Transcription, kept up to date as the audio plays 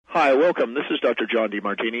Hi, welcome. This is Dr. John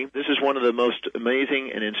DeMartini. This is one of the most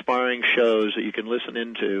amazing and inspiring shows that you can listen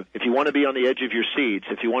into. If you want to be on the edge of your seats,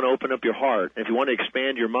 if you want to open up your heart, if you want to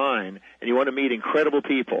expand your mind, and you want to meet incredible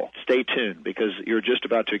people, stay tuned because you're just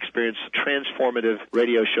about to experience a transformative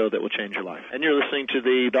radio show that will change your life. And you're listening to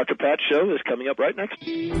the Dr. Pat Show that's coming up right next.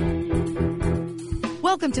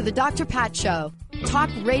 Welcome to the Dr. Pat Show. Talk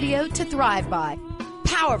radio to thrive by.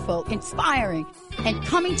 Powerful, inspiring, and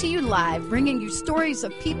coming to you live, bringing you stories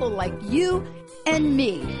of people like you and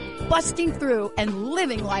me, busting through and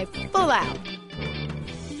living life full out.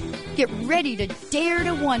 Get ready to dare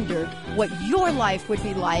to wonder what your life would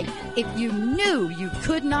be like if you knew you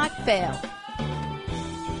could not fail.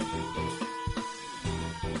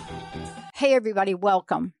 Hey, everybody,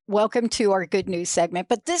 welcome. Welcome to our good news segment.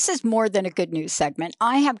 But this is more than a good news segment.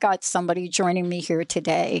 I have got somebody joining me here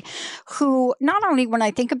today who, not only when I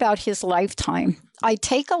think about his lifetime, I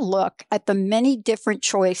take a look at the many different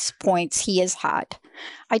choice points he has had.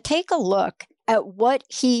 I take a look at what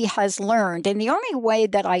he has learned. And the only way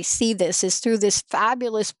that I see this is through this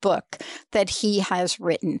fabulous book that he has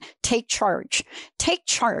written, Take Charge. Take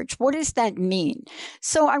Charge. What does that mean?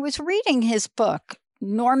 So I was reading his book,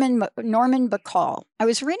 Norman Bacall. I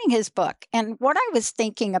was reading his book, and what I was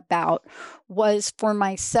thinking about was for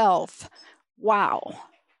myself, wow,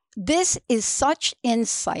 this is such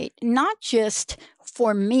insight, not just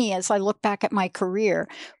for me as I look back at my career,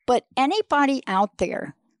 but anybody out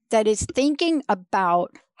there that is thinking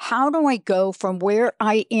about how do I go from where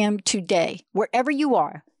I am today, wherever you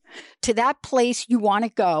are, to that place you want to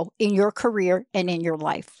go in your career and in your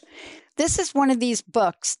life. This is one of these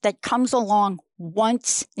books that comes along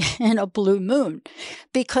once in a blue moon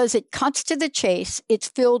because it cuts to the chase. It's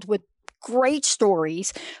filled with great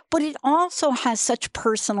stories, but it also has such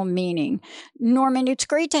personal meaning. Norman, it's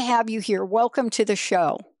great to have you here. Welcome to the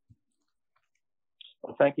show.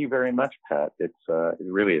 Well, thank you very much, Pat. It's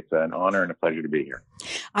an honor and a pleasure to be here.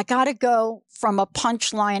 I got to go from a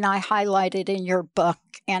punchline I highlighted in your book,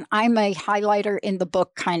 and I'm a highlighter in the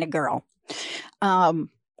book kind of girl.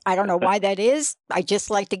 I don't know why that is. I just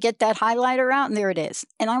like to get that highlighter out, and there it is.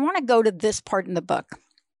 And I want to go to this part in the book.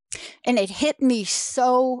 And it hit me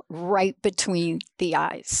so right between the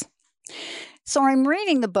eyes. So I'm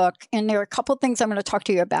reading the book, and there are a couple things I'm going to talk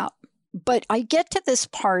to you about. But I get to this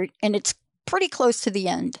part, and it's pretty close to the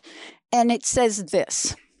end. And it says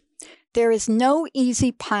this: there is no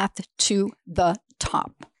easy path to the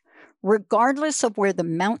top, regardless of where the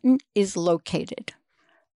mountain is located.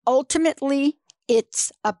 Ultimately,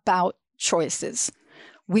 it's about choices.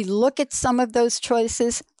 We look at some of those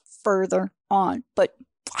choices further on, but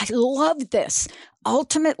I love this.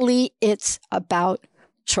 Ultimately, it's about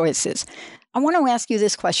choices. I want to ask you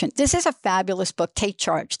this question. This is a fabulous book, Take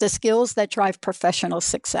Charge, The Skills That Drive Professional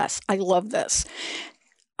Success. I love this.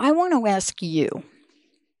 I want to ask you,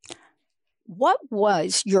 what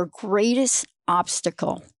was your greatest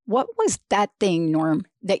obstacle? What was that thing, Norm,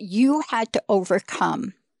 that you had to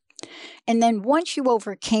overcome? And then once you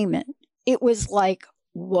overcame it, it was like,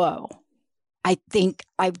 whoa, I think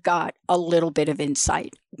I've got a little bit of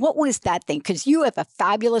insight. What was that thing? Because you have a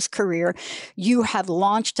fabulous career. You have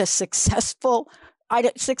launched a successful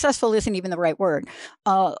isn't even the right word,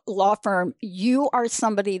 law firm. You are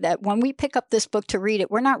somebody that when we pick up this book to read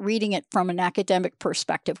it, we're not reading it from an academic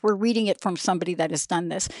perspective. We're reading it from somebody that has done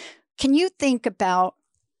this. Can you think about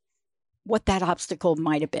what that obstacle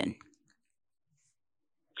might have been?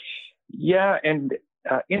 Yeah, and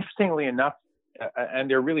interestingly enough, and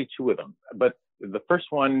there are really two of them, but the first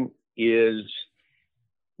one is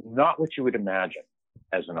not what you would imagine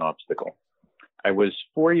as an obstacle. I was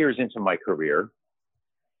 4 years into my career,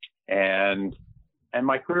 and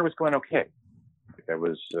my career was going okay. I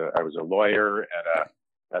was a lawyer at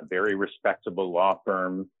a very respectable law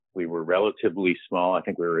firm. We were relatively small. I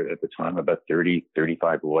think we were at the time about 30,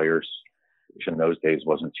 35 lawyers, which in those days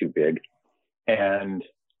wasn't too big. And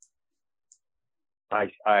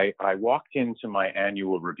I walked into my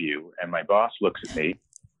annual review, and my boss looks at me,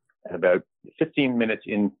 and about 15 minutes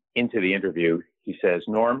into the interview, he says,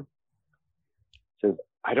 Norm, says,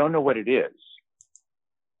 I don't know what it is,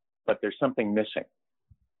 but there's something missing.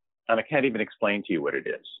 And I can't even explain to you what it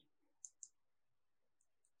is.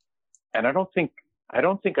 And I don't think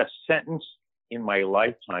a sentence in my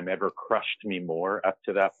lifetime ever crushed me more up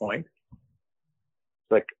to that point.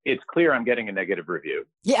 Like, it's clear I'm getting a negative review.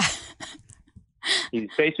 Yeah. He's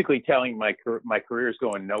basically telling my career is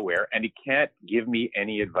going nowhere, and he can't give me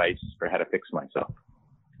any advice for how to fix myself.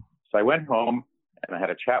 So I went home and I had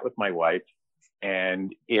a chat with my wife.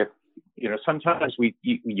 And if, sometimes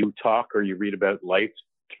you talk or you read about life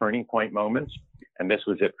turning point moments, and this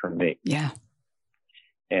was it for me. Yeah.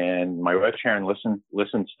 and my wife Sharon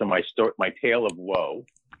listens to my tale of woe,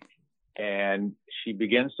 and she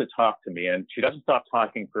begins to talk to me, and she doesn't stop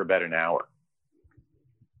talking for about an hour.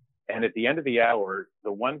 And at the end of the hour,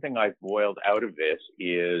 the one thing I've boiled out of this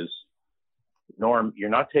is, Norm, you're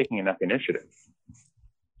not taking enough initiative.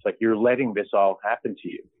 It's like you're letting this all happen to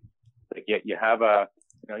you. Like, yet you have a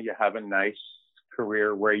nice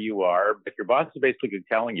career where you are, but your boss is basically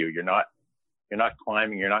telling you you're not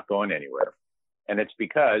climbing, you're not going anywhere. And it's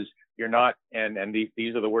because you're not, and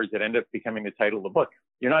these are the words that end up becoming the title of the book.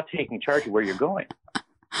 You're not taking charge of where you're going.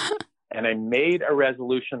 And I made a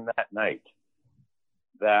resolution that night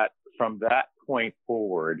that from that point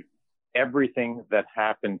forward, everything that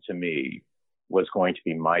happened to me was going to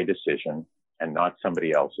be my decision and not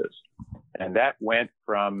somebody else's. And that went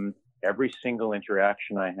from every single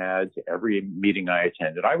interaction I had to every meeting I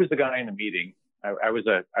attended. I was the guy in the meeting. I'm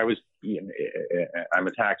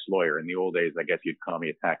a tax lawyer. In the old days, I guess you'd call me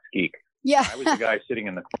a tax geek. Yeah. I was the guy sitting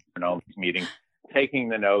in the corner in all these meetings, taking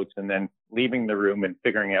the notes and then leaving the room and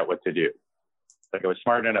figuring out what to do. Like, I was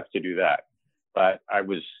smart enough to do that, but I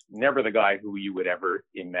was never the guy who you would ever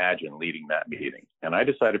imagine leading that meeting. And I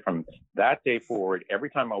decided from that day forward, every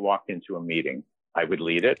time I walked into a meeting, I would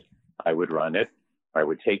lead it, I would run it, I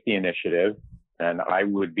would take the initiative, and I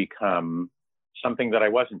would become something that I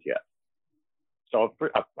wasn't yet. So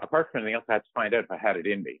apart from anything else, I had to find out if I had it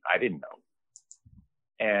in me. I didn't know.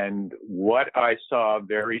 And what I saw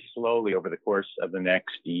very slowly over the course of the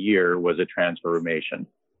next year was a transformation,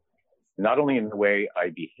 not only in the way I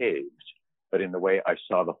behaved, but in the way I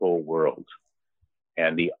saw the whole world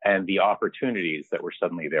and the opportunities that were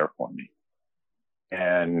suddenly there for me.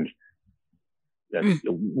 And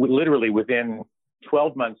literally within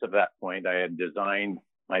 12 months of that point, I had designed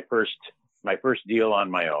my first deal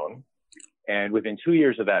on my own. And within 2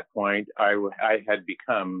 years of that point, I had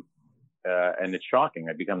become, and it's shocking,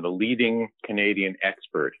 I'd become the leading Canadian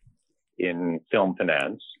expert in film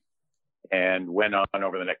finance, and went on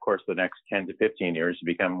over the course of the next 10 to 15 years to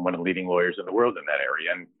become one of the leading lawyers in the world in that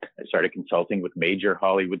area. And I started consulting with major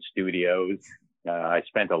Hollywood studios. I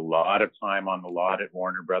spent a lot of time on the lot at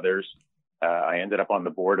Warner Brothers. I ended up on the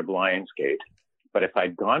board of Lionsgate. But if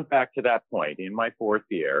I'd gone back to that point in my fourth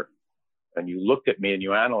year, and you looked at me and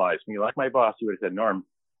you analyzed me like my boss, you would have said, Norm,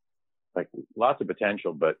 like, lots of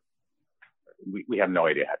potential, but we have no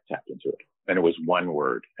idea how to tap into it. And it was one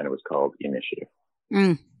word, and it was called initiative.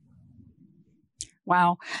 Mm.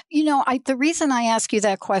 Wow. The reason I ask you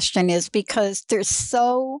that question is because there's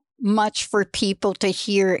so much for people to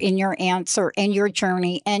hear in your answer and your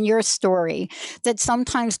journey and your story that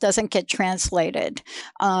sometimes doesn't get translated.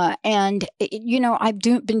 I've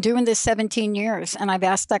been doing this 17 years, and I've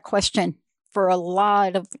asked that question for a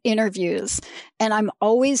lot of interviews, and I'm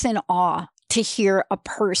always in awe to hear a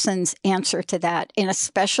person's answer to that, and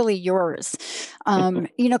especially yours.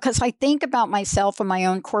 Because I think about myself and my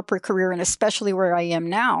own corporate career, and especially where I am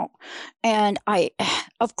now. And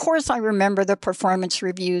of course, I remember the performance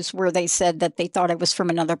reviews where they said that they thought I was from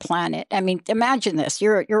another planet. I mean, imagine this.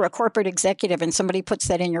 You're a corporate executive and somebody puts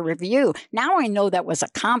that in your review. Now I know that was a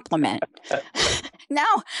compliment.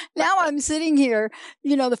 Now I'm sitting here,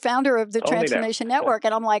 the founder of the Transformation Network,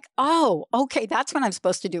 and I'm like, oh, okay, that's what I'm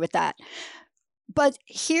supposed to do with that. But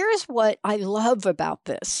here's what I love about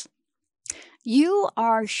this. You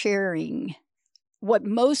are sharing what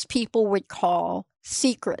most people would call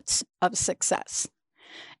secrets of success.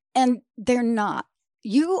 And they're not.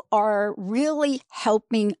 You are really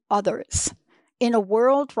helping others in a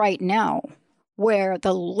world right now where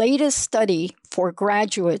the latest study for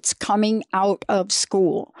graduates coming out of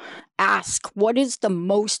school ask, what is the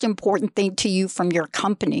most important thing to you from your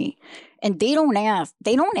company? And they don't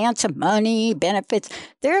answer money, benefits.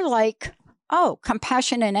 They're like, oh,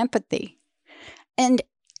 compassion and empathy. And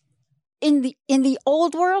in the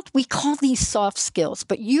old world, we call these soft skills,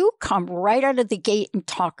 but you come right out of the gate and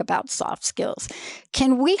talk about soft skills.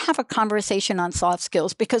 Can we have a conversation on soft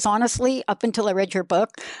skills? Because honestly, up until I read your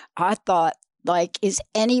book, I thought, like, is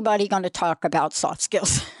anybody going to talk about soft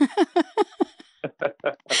skills?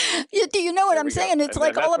 Do you know what I'm saying? It's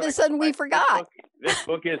like all of a sudden we forgot. This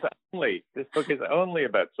book is only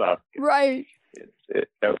about soft skills. Right.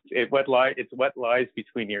 It's what lies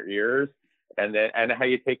between your ears, and how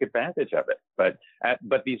you take advantage of it. But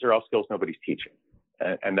these are all skills nobody's teaching,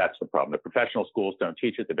 and that's the problem. The professional schools don't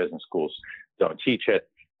teach it. The business schools don't teach it,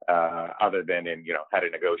 other than in how to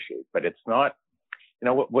negotiate. But it's not,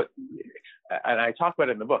 what. And I talk about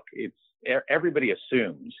it in the book. It's everybody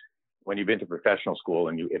assumes when you've been to professional school,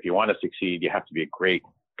 and if you want to succeed, you have to be a great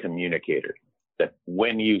communicator. That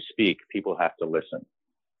when you speak, people have to listen.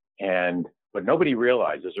 And what nobody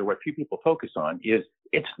realizes, or what few people focus on, is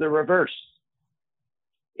It's the reverse.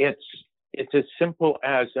 It's as simple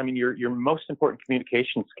as, I mean, your most important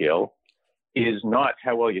communication skill is not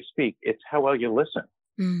how well you speak, it's how well you listen.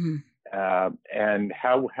 Mm-hmm. And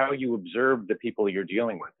how you observe the people you're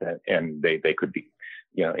dealing with. And they could be,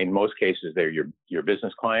 in most cases, they're your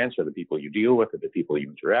business clients, or the people you deal with, or the people you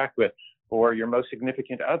interact with, or your most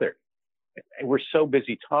significant other. And we're so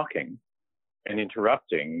busy talking and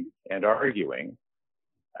interrupting and arguing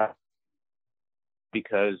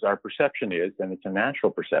because our perception is, and it's a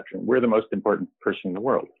natural perception, we're the most important person in the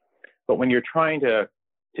world. But when you're trying to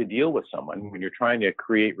deal with someone, when you're trying to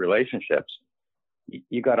create relationships,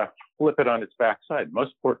 you got to flip it on its backside. The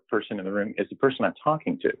most important person in the room is the person I'm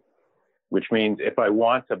talking to, which means if I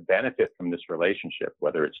want to benefit from this relationship,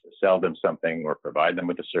 whether it's to sell them something or provide them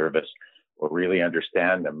with a service or really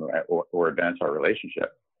understand them or advance our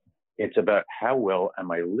relationship, it's about how well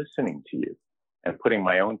am I listening to you and putting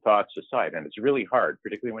my own thoughts aside. And it's really hard,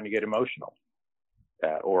 particularly when you get emotional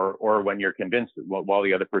or when you're convinced that while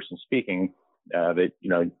the other person's speaking, that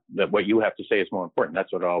what you have to say is more important.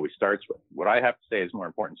 That's what it always starts with. What I have to say is more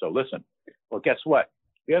important, so listen. Well, guess what?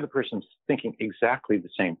 The other person's thinking exactly the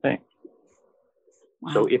same thing.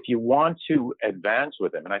 Wow. So if you want to advance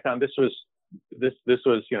with them, and I found this was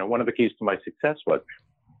one of the keys to my success was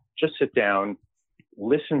just sit down,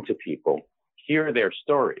 listen to people, hear their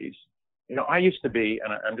stories. I used to be,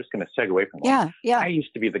 and I'm just going to segue from that. Yeah. I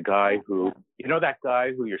used to be the guy who, that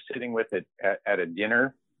guy who you're sitting with at a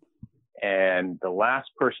dinner, and the last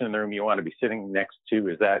person in the room you want to be sitting next to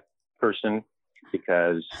is that person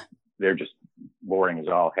because they're just boring as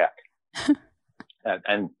all heck.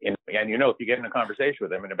 and if you get in a conversation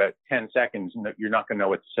with them in about 10 seconds, you're not going to know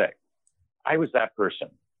what to say. I was that person.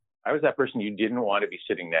 I was that person you didn't want to be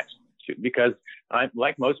sitting next to because I'm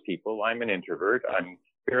like most people, I'm an introvert. I'm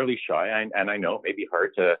fairly shy. And I know it may be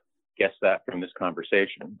hard to guess that from this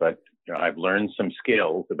conversation, but I've learned some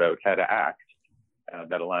skills about how to act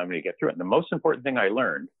that allow me to get through it. And the most important thing I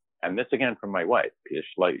learned, and this again from my wife, because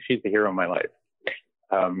she's the hero of my life.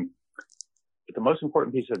 But the most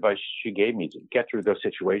important piece of advice she gave me to get through those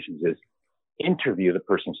situations is interview the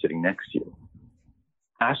person sitting next to you.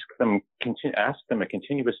 Ask them a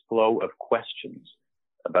continuous flow of questions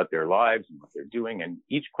about their lives and what they're doing, and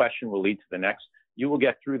each question will lead to the next. You will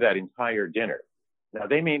get through that entire dinner. Now,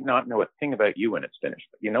 they may not know a thing about you when it's finished,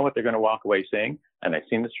 but you know what they're going to walk away saying? And I've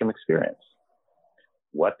seen this from experience.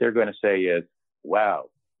 What they're going to say is, wow,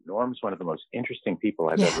 Norm's one of the most interesting people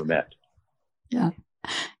I've ever met. Yeah.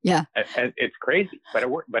 Yeah. And it's crazy,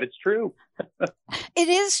 but it's true. It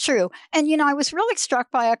is true. And, I was really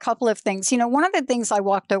struck by a couple of things. One of the things I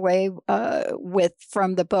walked away with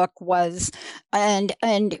from the book was, and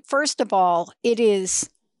first of all,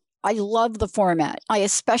 I love the format. I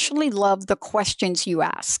especially love the questions you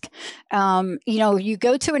ask. You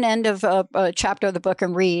go to an end of a chapter of the book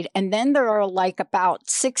and read, and then there are like about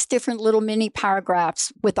 6 different little mini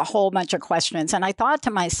paragraphs with a whole bunch of questions. And I thought to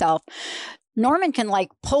myself, Norman can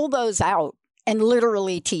pull those out and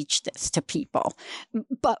literally teach this to people,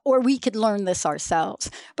 or we could learn this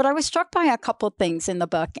ourselves. But I was struck by a couple of things in the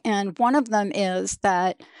book. And one of them is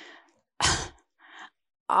that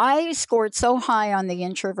I scored so high on the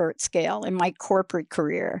introvert scale in my corporate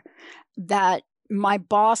career that my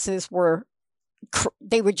bosses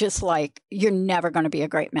they were just like, you're never going to be a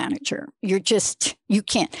great manager. You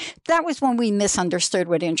can't. That was when we misunderstood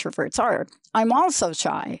what introverts are. I'm also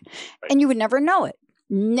shy, and you would never know it.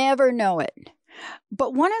 Never know it.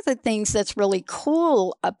 But one of the things that's really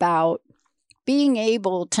cool about being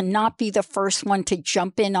able to not be the first one to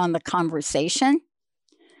jump in on the conversation,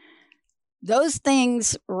 those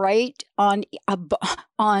things right on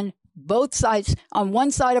both sides, on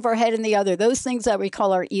one side of our head and the other, those things that we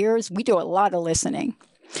call our ears, we do a lot of listening.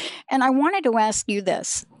 And I wanted to ask you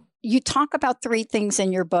this. You talk about 3 things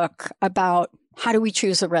in your book about how do we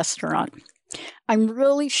choose a restaurant. I'm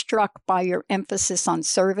really struck by your emphasis on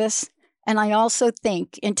service. And I also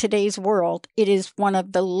think in today's world, it is one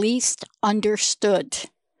of the least understood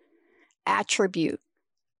attribute.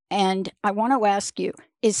 And I want to ask you,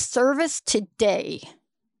 is service today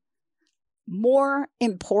more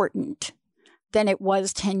important than it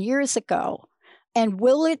was 10 years ago? And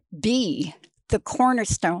will it be the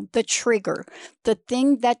cornerstone, the trigger, the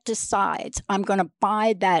thing that decides I'm going to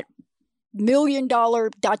buy that $1 million ...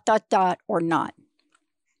 or not?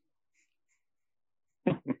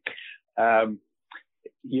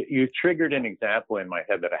 You triggered an example in my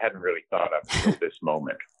head that I hadn't really thought of until this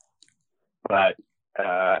moment. But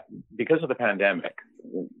because of the pandemic,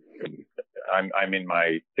 I'm in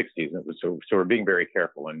my 60s, so we're being very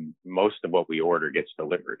careful, and most of what we order gets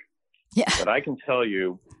delivered. Yeah. But I can tell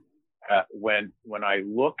you, when I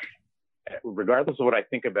look, regardless of what I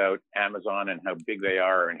think about Amazon and how big they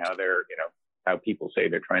are and how they're, how people say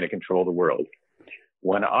they're trying to control the world,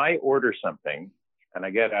 when I order something and I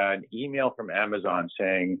get an email from Amazon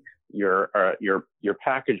saying your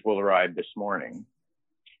package will arrive this morning,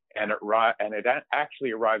 and it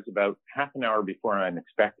actually arrives about half an hour before I'm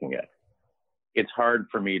expecting it, it's hard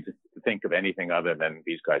for me to think of anything other than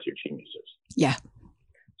these guys are geniuses. Yeah.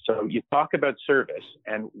 So you talk about service,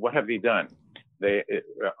 and what have they done?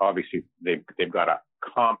 Obviously they've got a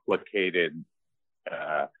complicated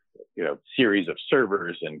series of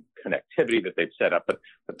servers and connectivity that they've set up, but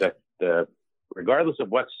the regardless of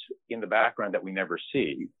what's in the background that we never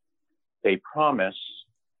see, they promise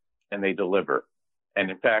and they deliver. And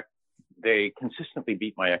in fact, they consistently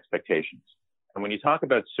beat my expectations. And when you talk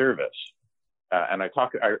about service, and I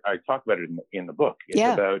talk about it in the book, it's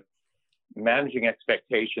about managing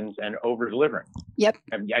expectations and over delivering. Yep.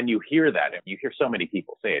 And you hear that, and you hear so many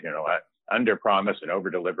people say it, under promise and over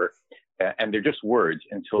deliver. And they're just words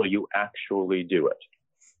until you actually do it,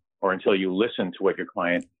 or until you listen to what your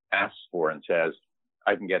client asks for and says,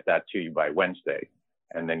 I can get that to you by Wednesday.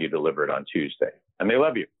 And then you deliver it on Tuesday. And they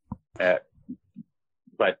love you.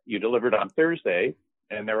 But you delivered on Thursday,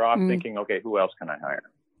 and they're off thinking, okay, who else can I hire?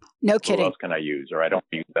 No kidding. Who else can I use? Or I don't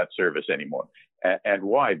use that service anymore. And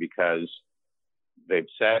why? Because they've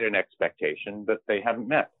set an expectation that they haven't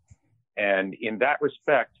met. And in that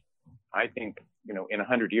respect, I think, in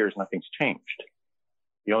 100 years, nothing's changed.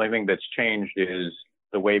 The only thing that's changed is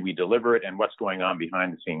the way we deliver it and what's going on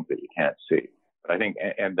behind the scenes that you can't see. But I think,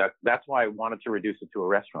 and that's why I wanted to reduce it to a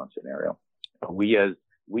restaurant scenario. We as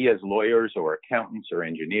lawyers or accountants or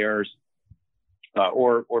engineers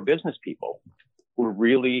or business people, we're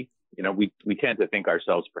really, we tend to think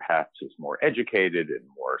ourselves perhaps as more educated and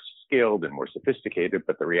more skilled and more sophisticated,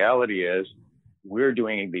 but the reality is we're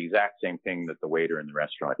doing the exact same thing that the waiter in the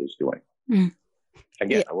restaurant is doing.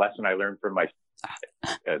 Again, a lesson I learned from my,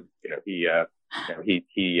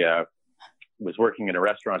 he was working in a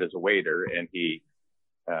restaurant as a waiter, and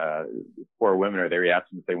four women are there. He asks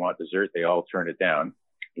them if they want dessert. They all turn it down.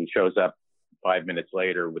 He shows up 5 minutes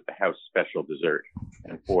later with the house special dessert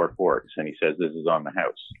and 4 forks, and he says, "This is on the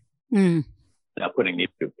house." Now, putting the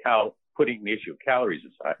issue of calories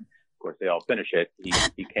aside, of course, they all finish it.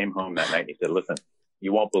 He came home that night and he said, "Listen,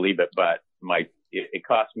 you won't believe it, but it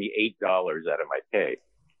cost me $8 out of my pay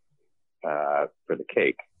for the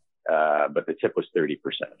cake, but the tip was 30%.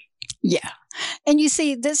 Yeah. And you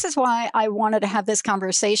see, this is why I wanted to have this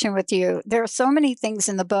conversation with you. There are so many things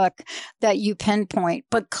in the book that you pinpoint,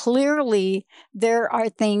 but clearly there are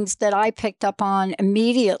things that I picked up on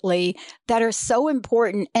immediately that are so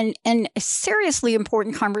important and a seriously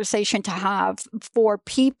important conversation to have for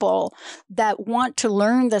people that want to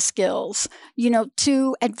learn the skills,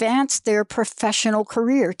 to advance their professional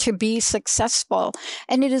career, to be successful.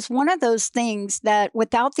 And it is one of those things that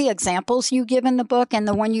without the examples you give in the book and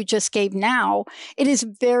the one you just gave now, it is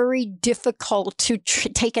very difficult to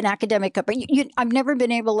take an academic up. I've never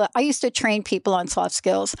been able to, I used to train people on soft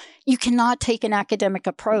skills. You cannot take an academic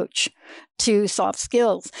approach to soft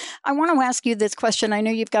skills. I want to ask you this question. I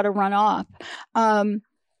know you've got to run off.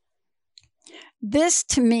 This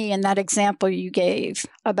to me, and that example you gave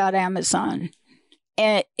about Amazon,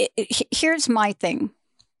 here's my thing.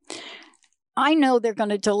 I know they're going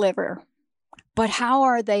to deliver. But how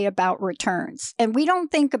are they about returns? And we don't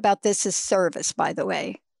think about this as service, by the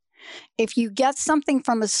way. If you get something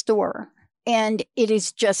from a store and it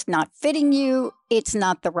is just not fitting you, it's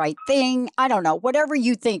not the right thing, I don't know, whatever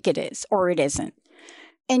you think it is or it isn't,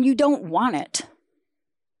 and you don't want it,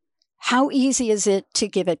 how easy is it to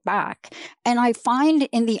give it back? And I find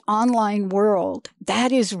in the online world,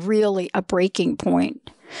 that is really a breaking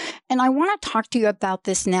point. And I want to talk to you about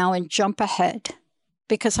this now and jump ahead,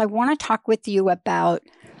 because I want to talk with you about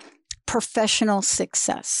professional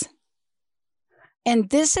success. And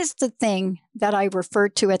this is the thing that I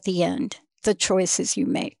referred to at the end, the choices you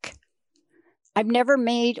make. I've never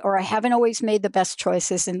made, or I haven't always made the best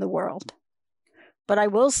choices in the world. But I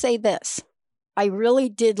will say this, I really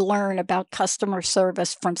did learn about customer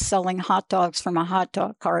service from selling hot dogs from a hot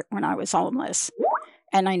dog cart when I was homeless.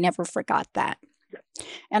 And I never forgot that.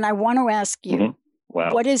 And I want to ask you,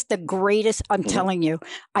 Wow. What is the greatest? I'm telling you,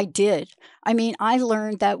 I did. I mean, I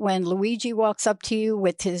learned that when Luigi walks up to you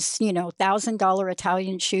with his, $1,000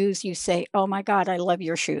 Italian shoes, you say, "Oh my God, I love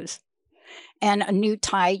your shoes." And a new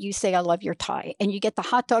tie, you say, "I love your tie." And you get the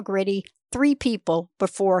hot dog ready 3 people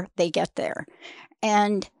before they get there.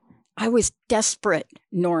 And I was desperate,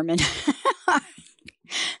 Norman.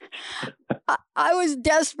 I was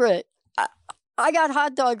desperate. I got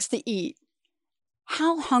hot dogs to eat.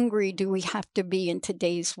 How hungry do we have to be in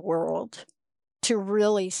today's world to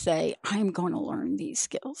really say, I'm going to learn these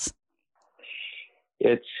skills?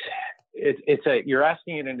 You're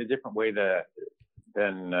asking it in a different way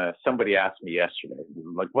than somebody asked me yesterday.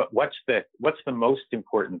 Like, what's the most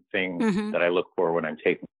important thing that I look for when I'm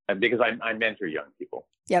taking? Because I mentor young people.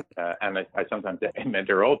 Yep. And I sometimes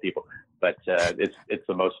mentor old people, but it's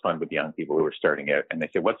the most fun with young people who are starting out. And they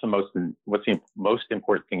say, what's the most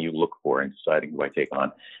important thing you look for in deciding who I take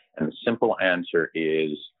on? And the simple answer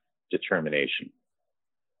is determination.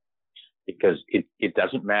 Because it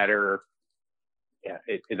doesn't matter.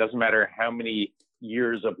 It doesn't matter how many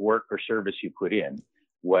years of work or service you put in.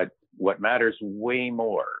 What matters way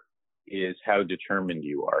more is how determined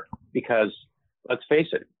you are. Because let's face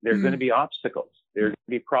it, there's going to be obstacles. There's going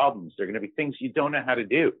to be problems. There are going to be things you don't know how to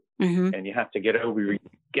do. And you have to get over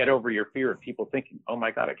your fear of people thinking, oh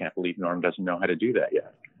my God, I can't believe Norm doesn't know how to do that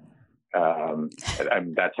yet.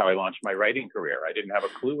 That's how I launched my writing career. I didn't have a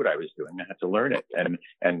clue what I was doing. I had to learn it.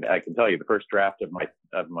 And I can tell you, the first draft of my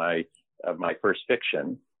first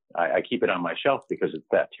fiction, I keep it on my shelf because it's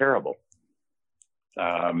that terrible.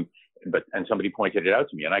 And somebody pointed it out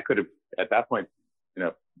to me, and I could have at that point,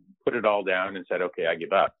 put it all down and said, okay, I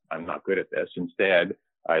give up. I'm not good at this. Instead,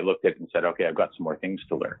 I looked at it and said, okay, I've got some more things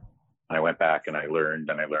to learn. And I went back and I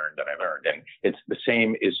learned and I learned and I learned. And it's the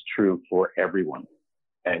same is true for everyone.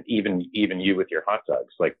 And even you with your hot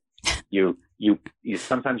dogs, like you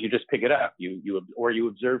sometimes you just pick it up. You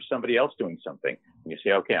observe somebody else doing something and you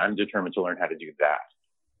say, okay, I'm determined to learn how to do that.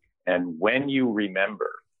 And when you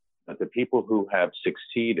remember that the people who have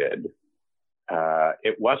succeeded,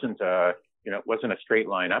 it wasn't a straight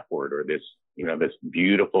line upward or this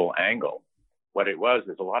beautiful angle. What it was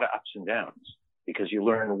is a lot of ups and downs, because you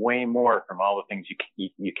learn way more from all the things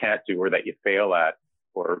you can't do or that you fail at,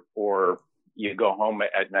 or you go home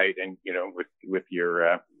at night and with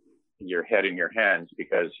your head in your hands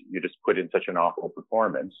because you just put in such an awful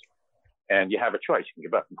performance. And you have a choice. You can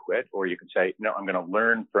give up and quit, or you can say, no, I'm going to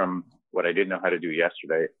learn from what I didn't know how to do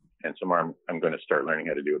yesterday, and tomorrow I'm going to start learning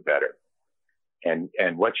how to do it better. And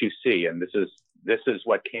what you see, and this is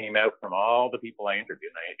what came out from all the people I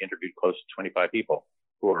interviewed. And I interviewed close to 25 people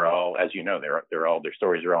who are all, as you know, their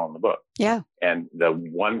stories are all in the book. Yeah. And the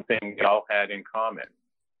one thing they all had in common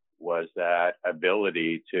was that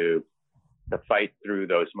ability to fight through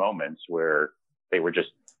those moments where they were just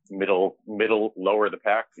middle, lower the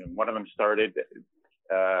pack. And one of them started,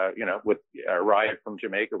 with arrived from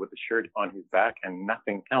Jamaica with a shirt on his back and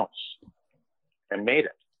nothing else, and made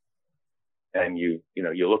it. And you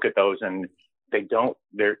look at those, and they don't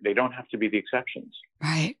have to be the exceptions.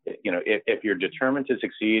 Right. If you're determined to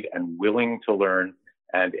succeed and willing to learn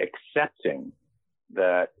and accepting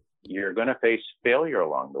that you're going to face failure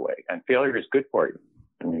along the way, and failure is good for you.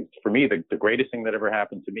 I mean, for me, the greatest thing that ever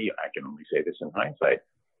happened to me, I can only say this in hindsight,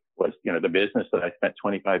 was, the business that I spent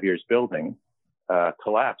 25 years building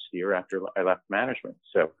collapsed the year after I left management.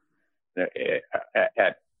 So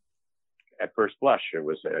at first blush, it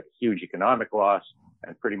was a huge economic loss,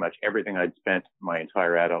 and pretty much everything I'd spent my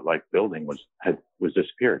entire adult life building was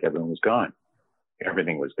disappeared. Everything was gone.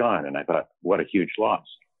 Everything was gone. And I thought, what a huge loss.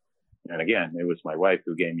 And again, it was my wife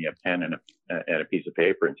who gave me a pen and a piece of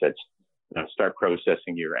paper and said, start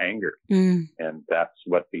processing your anger. And that's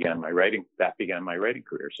what began my writing. That began my writing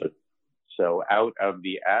career. So out of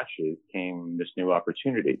the ashes came this new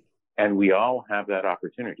opportunity. And we all have that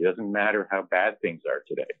opportunity. It doesn't matter how bad things are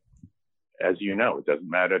today. As you know, it doesn't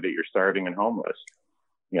matter that you're starving and homeless.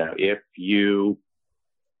 It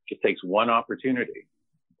takes one opportunity,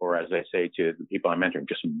 or as I say to the people I'm mentoring,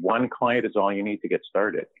 just one client is all you need to get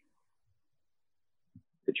started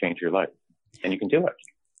to change your life. And you can do it.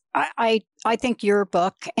 I think your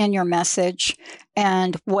book and your message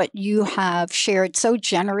and what you have shared so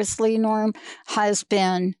generously, Norm, has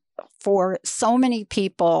been for so many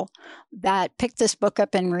people that pick this book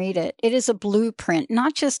up and read it. It is a blueprint,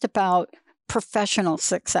 not just about professional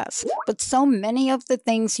success, but so many of the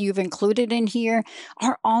things you've included in here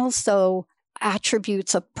are also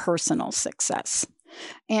attributes of personal success.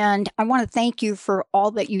 And I want to thank you for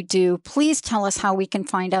all that you do. Please tell us how we can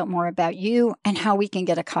find out more about you and how we can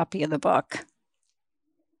get a copy of the book.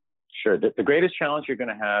 Sure. The greatest challenge you're going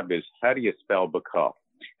to have is, how do you spell Bacall?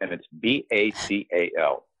 And it's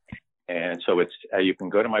Bacal. And so it's you can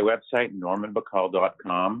go to my website,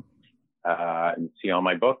 normanbacall.com, and see all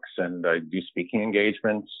my books, and I do speaking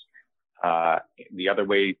engagements. The other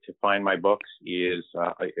way to find my books is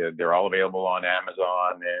they're all available on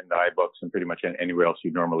Amazon and iBooks and pretty much anywhere else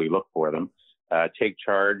you normally look for them. Take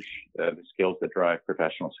Charge, The Skills That Drive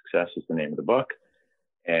Professional Success is the name of the book.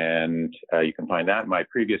 And you can find that. My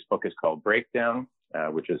previous book is called Breakdown,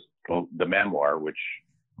 which is the memoir, which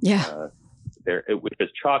Yeah. which is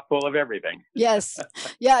chock full of everything. Yes.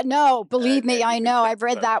 Yeah. No, believe me, I know. I've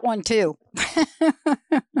read that one too.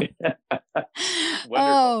 Wonderful.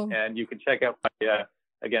 Oh. And you can check out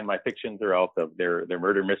my fictions are also they're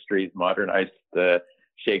murder mysteries, modernized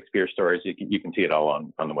Shakespeare stories. You can see it all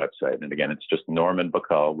on the website. And again, it's just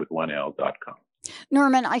normanbacall with 1L.com.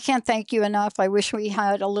 Norman, I can't thank you enough. I wish we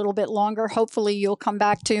had a little bit longer. Hopefully you'll come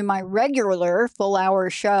back to my regular full hour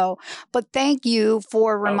show. But thank you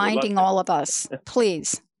for reminding all of us.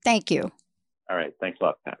 Please. Thank you. All right. Thanks a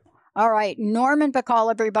lot, Pat. All right. Norman Bacall,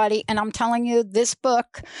 everybody. And I'm telling you, this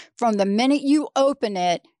book, from the minute you open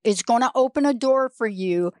it, is going to open a door for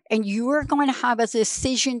you. And you are going to have a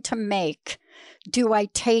decision to make. Do I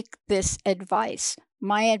take this advice?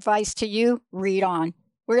 My advice to you, read on.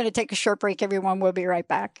 We're going to take a short break, everyone. We'll be right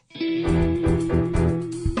back.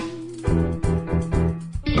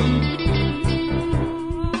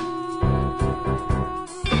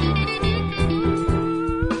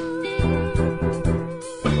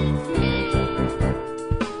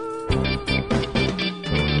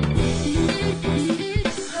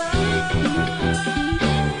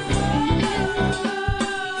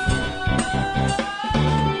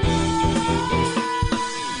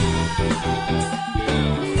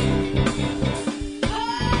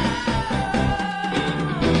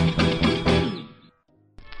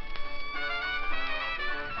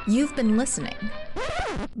 You've been listening,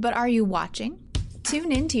 but are you watching?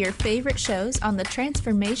 Tune in to your favorite shows on the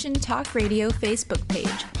Transformation Talk Radio Facebook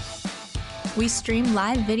page. We stream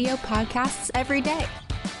live video podcasts every day.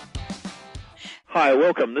 Hi,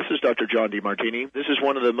 welcome. This is Dr. John DeMartini. This is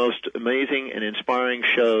one of the most amazing and inspiring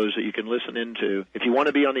shows that you can listen into. If you want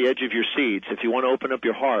to be on the edge of your seats, if you want to open up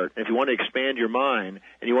your heart, if you want to expand your mind,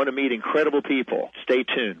 and you want to meet incredible people, stay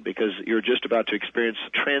tuned, because you're just about to experience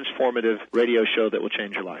a transformative radio show that will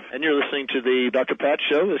change your life. And you're listening to the Dr. Pat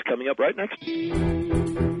Show that's coming up right next.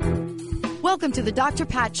 Welcome to the Dr.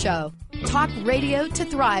 Pat Show. Talk radio to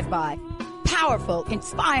thrive by. Powerful,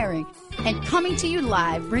 inspiring, and coming to you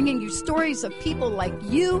live, bringing you stories of people like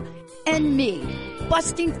you and me,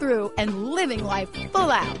 busting through and living life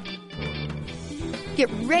full out.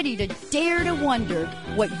 Get ready to dare to wonder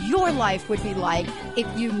what your life would be like if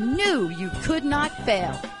you knew you could not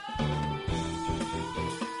fail.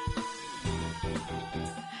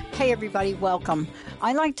 Hey everybody, welcome.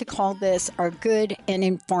 I like to call this our good and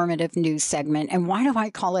informative news segment. And why do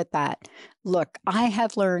I call it that? Look, I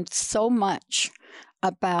have learned so much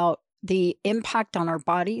about the impact on our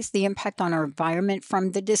bodies, the impact on our environment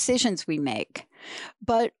from the decisions we make.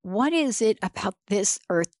 But what is it about this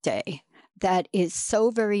Earth Day that is so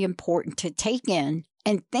very important to take in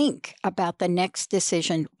and think about the next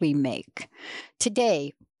decision we make?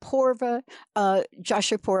 Today, Joshua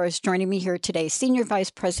Porva is joining me here today, Senior Vice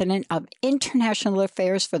President of International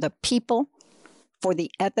Affairs for the People for the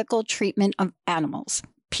Ethical Treatment of Animals,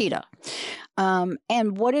 PETA.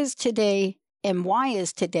 And what is today and why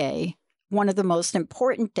is today one of the most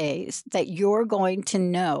important days that you're going to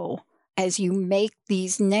know as you make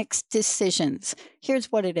these next decisions?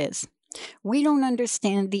 Here's what it is. We don't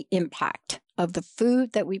understand the impact of the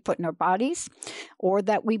food that we put in our bodies or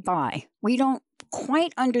that we buy. We don't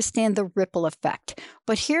quite understand the ripple effect.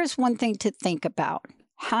 But here's one thing to think about.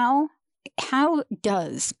 How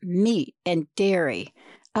does meat and dairy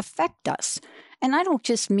affect us? And I don't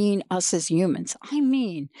just mean us as humans. I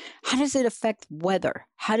mean, how does it affect weather?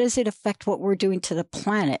 How does it affect what we're doing to the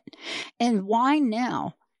planet? And why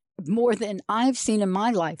now, more than I've seen in my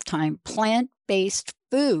lifetime, plant-based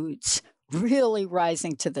foods really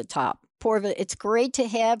rising to the top? Porva, it's great to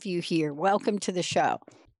have you here. Welcome to the show.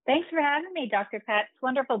 Thanks for having me, Dr. Pat. It's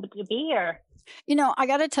wonderful to be here. You know, I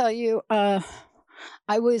got to tell you, I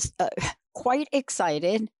was quite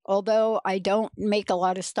excited, although I don't make a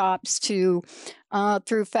lot of stops through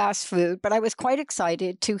fast food, but I was quite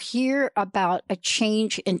excited to hear about a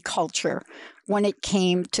change in culture when it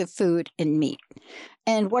came to food and meat.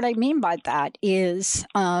 And what I mean by that is,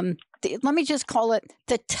 let me just call it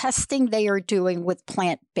the testing they are doing with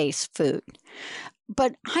plant-based food.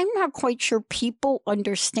 But I'm not quite sure people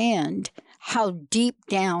understand how deep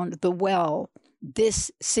down the well this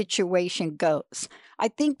situation goes. I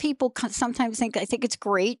think people sometimes think it's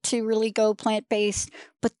great to really go plant-based,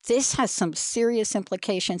 but this has some serious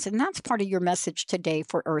implications. And that's part of your message today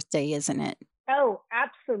for Earth Day, isn't it? Oh,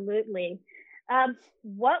 absolutely.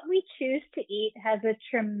 What we choose to eat has a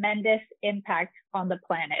tremendous impact on the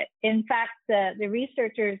planet. In fact, the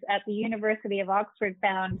researchers at the University of Oxford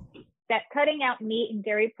found that cutting out meat and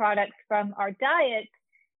dairy products from our diet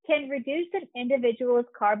can reduce an individual's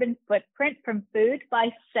carbon footprint from food by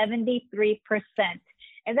 73%.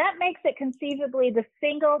 And that makes it conceivably the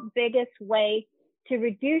single biggest way to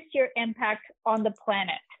reduce your impact on the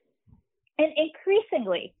planet. And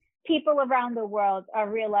increasingly, people around the world are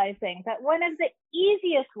realizing that one of the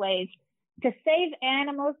easiest ways to save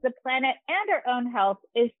animals, the planet, and our own health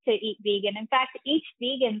is to eat vegan. In fact, each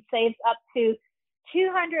vegan saves up to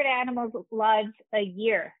 200 animals' lives a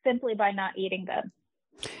year simply by not eating them.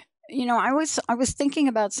 You know, I was thinking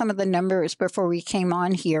about some of the numbers before we came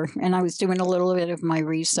on here, and I was doing a little bit of my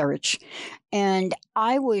research, and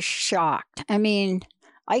I was shocked. I mean,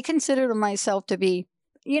 I consider myself to be,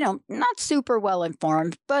 not super well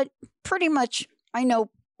informed, but pretty much I know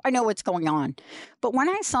what's going on. But when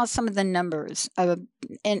I saw some of the numbers,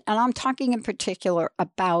 and I'm talking in particular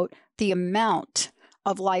about the amount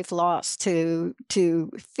of life lost to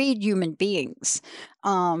feed human beings,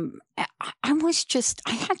 I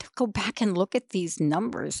had to go back and look at these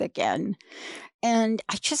numbers again. And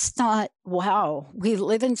I just thought, wow, we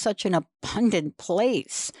live in such an abundant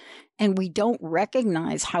place, and we don't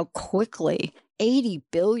recognize how quickly 80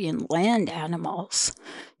 billion land animals,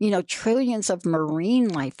 trillions of marine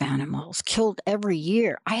life animals killed every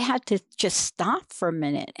year. I had to just stop for a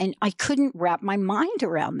minute, and I couldn't wrap my mind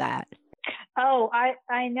around that. Oh,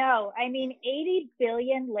 I know. I mean, 80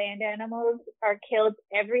 billion land animals are killed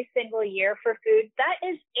every single year for food. That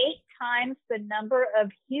is 8 times the number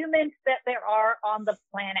of humans that there are on the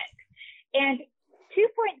planet. And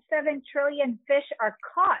 2.7 trillion fish are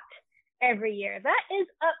caught every year. That is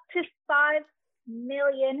up to 5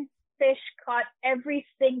 million fish caught every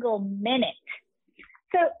single minute.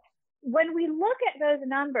 So when we look at those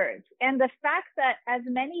numbers and the fact that as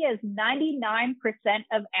many as 99%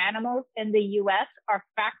 of animals in the U.S. are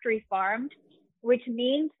factory farmed, which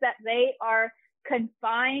means that they are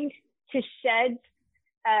confined to sheds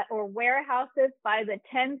or warehouses by the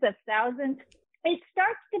tens of thousands, it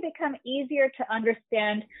starts to become easier to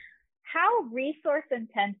understand how resource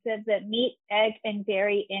intensive the meat, egg, and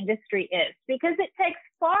dairy industry is, because it takes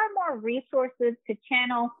far more resources to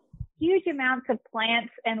channel huge amounts of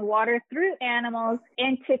plants and water through animals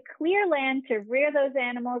and to clear land to rear those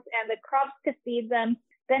animals and the crops to feed them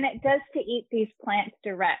than it does to eat these plants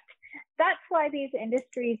direct. That's why these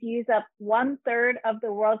industries use up 1/3 of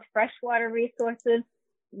the world's freshwater resources,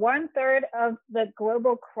 1/3 of the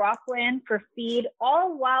global cropland for feed,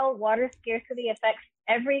 all while water scarcity affects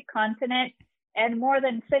every continent and more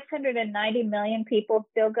than 690 million people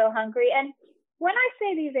still go hungry. And when I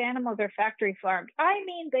say these animals are factory farmed, I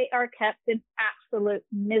mean they are kept in absolute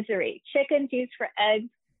misery. Chickens used for eggs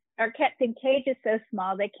are kept in cages so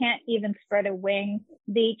small they can't even spread a wing.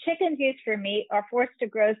 The chickens used for meat are forced to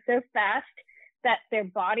grow so fast that their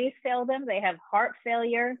bodies fail them. They have heart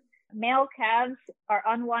failure. Male calves are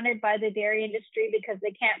unwanted by the dairy industry because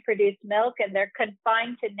they can't produce milk and they're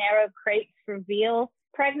confined to narrow crates for veal.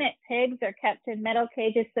 Pregnant pigs are kept in metal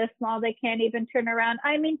cages so small they can't even turn around.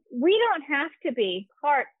 I mean, we don't have to be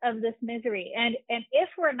part of this misery. And if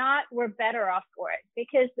we're not, we're better off for it,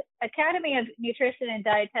 because Academy of Nutrition and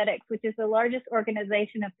Dietetics, which is the largest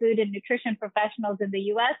organization of food and nutrition professionals in the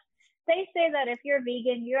U.S., they say that if you're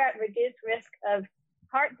vegan, you're at reduced risk of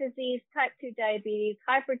heart disease, type 2 diabetes,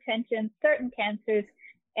 hypertension, certain cancers,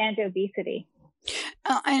 and obesity.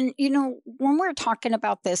 And, when we're talking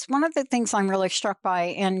about this, one of the things I'm really struck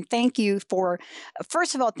by, and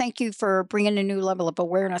first of all, thank you for bringing a new level of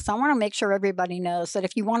awareness. I want to make sure everybody knows that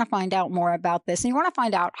if you want to find out more about this and you want to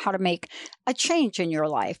find out how to make a change in your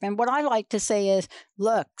life, and what I like to say is,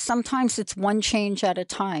 look, sometimes it's one change at a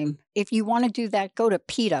time. If you want to do that, go to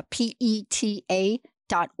PETA, PETA.org.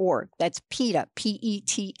 That's PETA,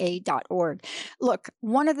 PETA.org. Look,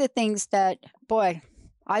 one of the things that, boy,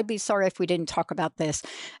 I'd be sorry if we didn't talk about this.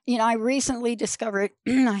 I recently discovered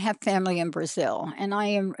I have family in Brazil, and I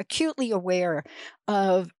am acutely aware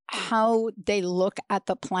of how they look at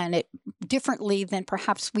the planet differently than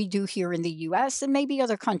perhaps we do here in the U.S. and maybe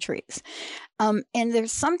other countries. And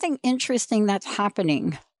there's something interesting that's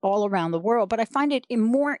happening all around the world, but I find it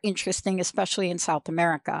more interesting, especially in South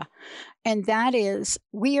America. And that is,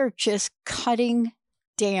 we are just cutting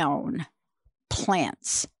down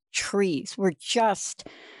plants, trees. We're just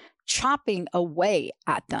chopping away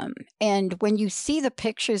at them. And when you see the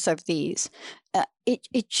pictures of these,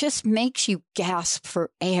 it just makes you gasp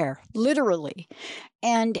for air, literally.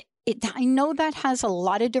 And I know that has a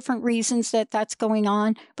lot of different reasons that that's going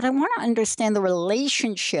on, but I want to understand the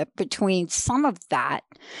relationship between some of that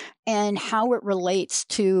and how it relates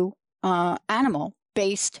to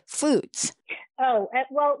animal-based foods. Oh,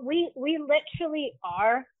 well, we literally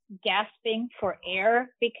are gasping for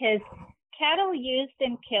air, because cattle used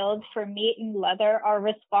and killed for meat and leather are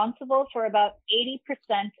responsible for about 80%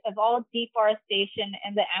 of all deforestation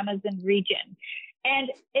in the Amazon region. And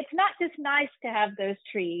it's not just nice to have those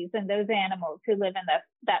trees and those animals who live in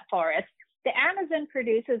that forest. The Amazon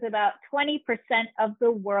produces about 20% of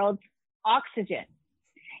the world's oxygen.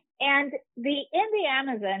 And in the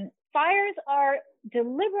Amazon, fires are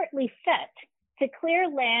deliberately set to clear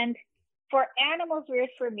land for animals reared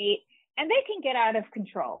for meat, and they can get out of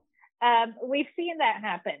control. We've seen that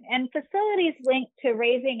happen. And facilities linked to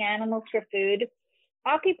raising animals for food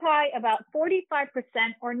occupy about 45%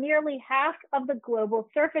 or nearly half of the global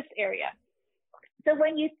surface area. So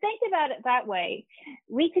when you think about it that way,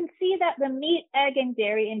 we can see that the meat, egg, and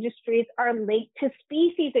dairy industries are linked to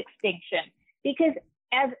species extinction, because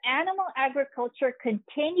as animal agriculture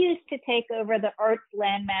continues to take over the Earth's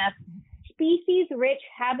landmass, species-rich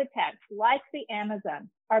habitats like the Amazon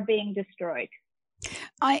are being destroyed.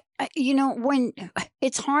 When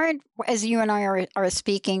it's hard as you and I are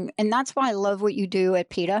speaking, and that's why I love what you do at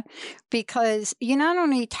PETA, because you not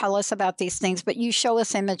only tell us about these things, but you show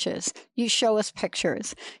us images, you show us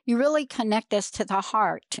pictures, you really connect us to the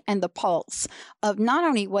heart and the pulse of not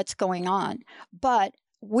only what's going on, but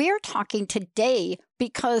we're talking today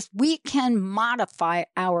because we can modify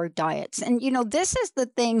our diets. And, this is the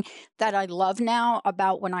thing that I love now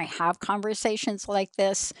about when I have conversations like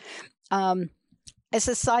this. As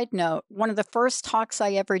a side note, one of the first talks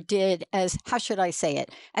I ever did as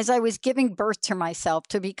I was giving birth to myself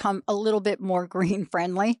to become a little bit more green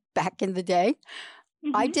friendly back in the day.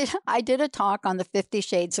 Mm-hmm. I did a talk on the 50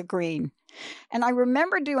 Shades of Green. And I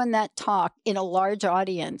remember doing that talk in a large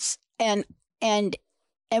audience. And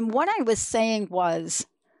what I was saying was,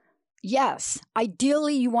 yes,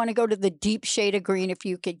 ideally you want to go to the deep shade of green if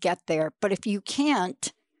you could get there. But if you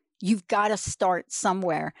can't, you've got to start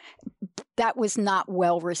somewhere. That was not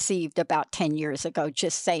well received about 10 years ago,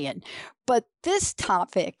 just saying. But this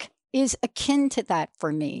topic is akin to that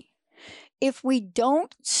for me. If we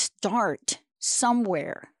don't start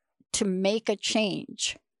somewhere to make a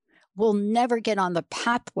change, we'll never get on the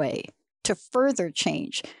pathway to further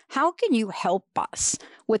change. How can you help us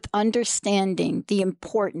with understanding the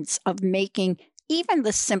importance of making even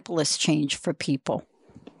the simplest change for people?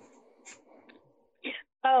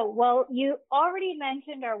 Oh, well, you already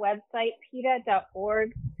mentioned our website,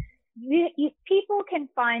 PETA.org. People can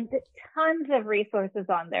find tons of resources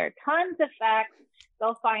on there, tons of facts.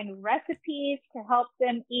 They'll find recipes to help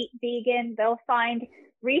them eat vegan. They'll find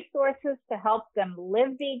resources to help them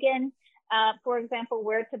live vegan. For example,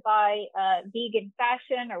 where to buy vegan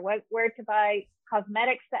fashion or where to buy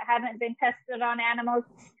cosmetics that haven't been tested on animals.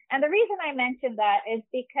 And the reason I mentioned that is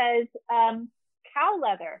because cow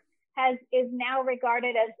leather is now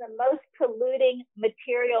regarded as the most polluting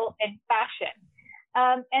material in fashion.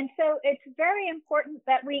 And so it's very important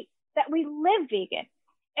that we live vegan.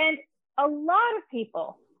 And a lot of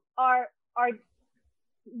people are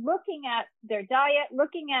looking at their diet,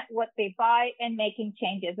 looking at what they buy and making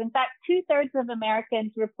changes. In fact, 2/3 of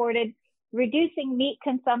Americans reported reducing meat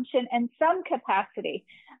consumption in some capacity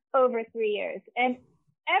over 3 years. And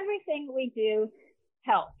everything we do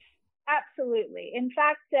helps. Absolutely. In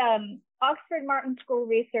fact, Oxford Martin School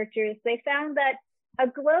researchers, they found that a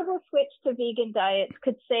global switch to vegan diets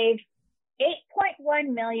could save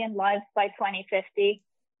 8.1 million lives by 2050,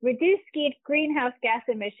 reduce greenhouse gas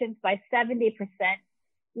emissions by 70%,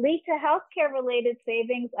 lead to healthcare-related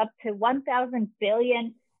savings up to $1,000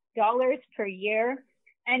 billion per year,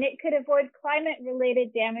 and it could avoid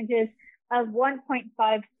climate-related damages of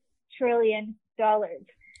 $1.5 trillion.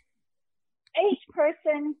 Each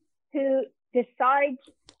person who decides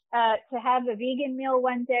to have a vegan meal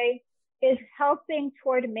one day is helping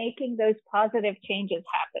toward making those positive changes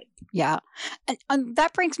happen. Yeah. And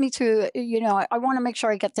that brings me to, I want to make sure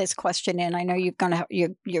I get this question in. I know you're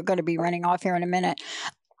going to be running off here in a minute.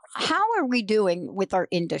 How are we doing with our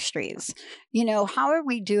industries? How are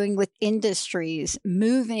we doing with industries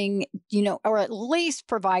moving, or at least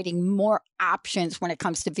providing more options when it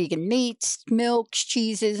comes to vegan meats, milks,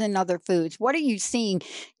 cheeses, and other foods? What are you seeing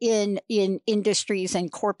in industries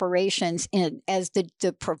and corporations as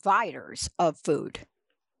the providers of food?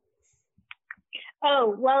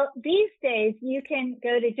 Oh, well, these days you can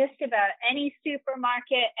go to just about any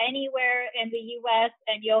supermarket anywhere in the U.S.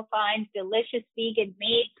 and you'll find delicious vegan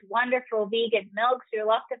meats, wonderful vegan milks.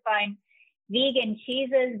 You'll have to find vegan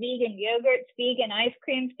cheeses, vegan yogurts, vegan ice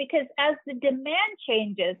creams, because as the demand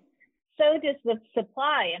changes, so does the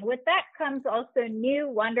supply. And with that comes also new,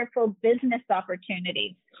 wonderful business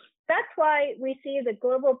opportunities. That's why we see the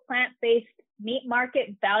global plant-based meat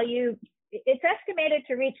market value, it's estimated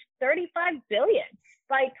to reach $35 billion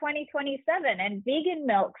by 2027, and vegan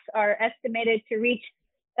milks are estimated to reach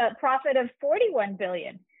a profit of 41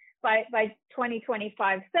 billion by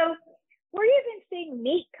 2025. So we're even seeing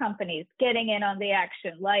meat companies getting in on the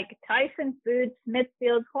action, like Tyson Foods,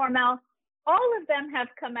 Smithfield, Hormel. All of them have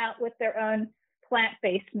come out with their own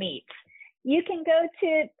plant-based meats. You can go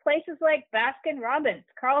to places like Baskin Robbins,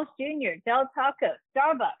 Carl's Jr., Del Taco,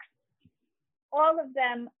 Starbucks. All of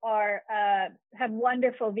them are have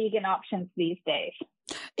wonderful vegan options these days.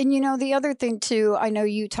 And the other thing too, I know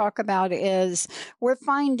you talk about is we're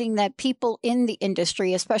finding that people in the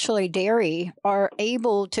industry, especially dairy, are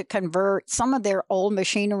able to convert some of their old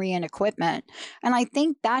machinery and equipment. And I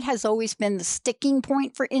think that has always been the sticking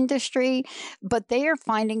point for industry, but they are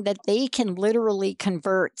finding that they can literally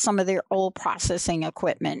convert some of their old processing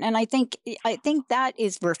equipment. And I think that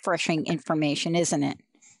is refreshing information, isn't it?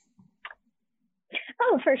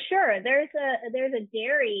 Oh, for sure. There's a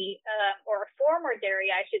dairy or a former dairy,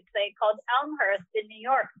 I should say, called Elmhurst in New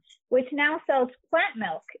York, which now sells plant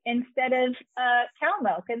milk instead of cow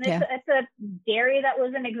milk, and it's a dairy that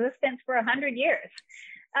was in existence for 100 years.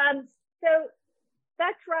 So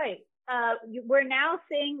that's right. We're now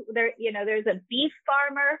seeing there's a beef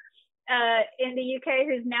farmer in the UK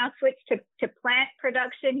who's now switched to plant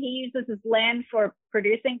production. He uses his land for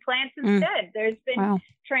producing plants instead. There's been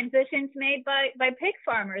transitions made by pig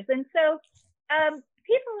farmers. And so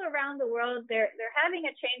people around the world, they're having a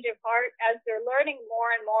change of heart as they're learning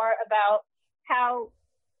more and more about how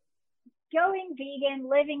going vegan,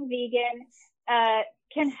 living vegan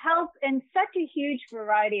can help in such a huge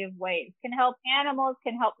variety of ways, can help animals,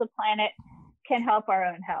 can help the planet, can help our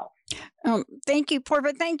own health. Thank you,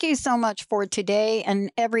 Purva. Thank you so much for today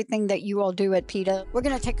and everything that you all do at PETA. We're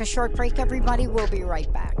going to take a short break, everybody. We'll be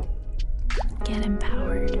right back. Get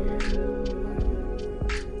empowered.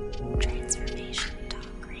 Transformation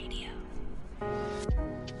Talk Radio.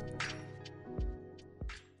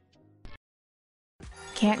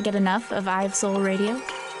 Can't get enough of Eye of Soul Radio?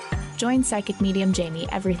 Join Psychic Medium Jamie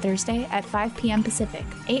every Thursday at 5 p.m. Pacific,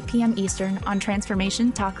 8 p.m. Eastern on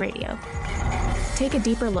Transformation Talk Radio. Take a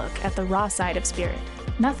deeper look at the raw side of spirit.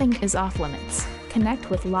 Nothing is off limits.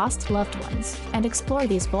 Connect with lost loved ones and explore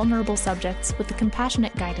these vulnerable subjects with the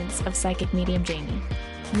compassionate guidance of Psychic Medium Jamie.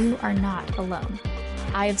 You are not alone.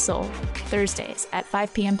 Eye of Soul, Thursdays at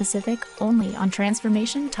 5 p.m. Pacific, only on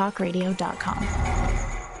TransformationTalkRadio.com.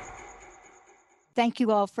 Thank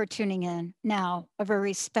you all for tuning in. Now, a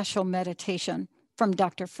very special meditation from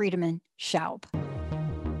Dr. Friedemann Schaub.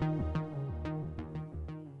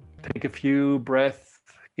 Take a few breaths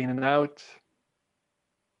in and out.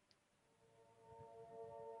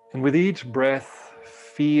 And with each breath,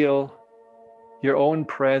 feel your own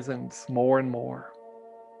presence more and more.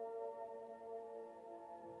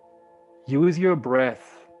 Use your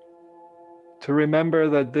breath to remember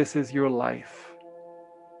that this is your life.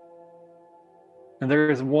 And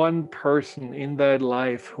there is one person in that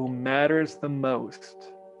life who matters the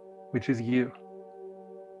most, which is you.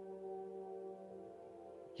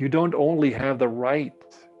 You don't only have the right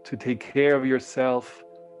to take care of yourself,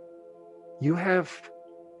 you have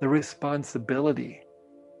the responsibility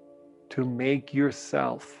to make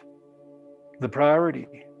yourself the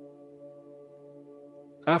priority.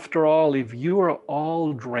 After all, if you are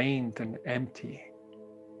all drained and empty,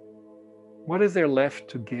 what is there left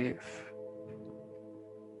to give?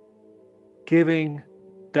 Giving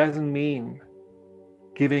doesn't mean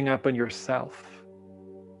giving up on yourself.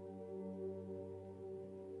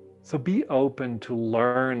 So be open to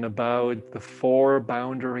learn about the 4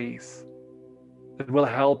 boundaries that will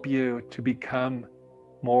help you to become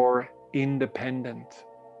more independent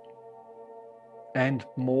and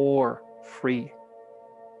more free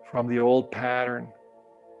from the old pattern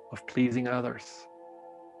of pleasing others.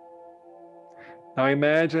 Now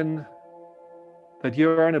imagine that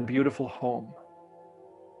you're in a beautiful home,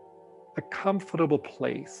 a comfortable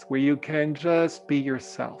place where you can just be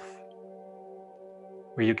yourself,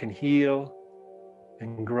 where you can heal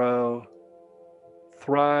and grow,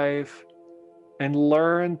 thrive, and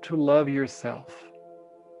learn to love yourself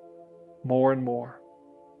more and more.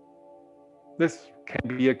 This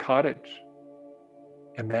can be a cottage,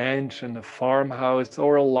 a mansion, a farmhouse,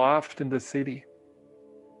 or a loft in the city.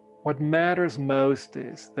 What matters most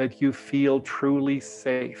is that you feel truly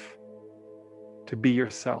safe to be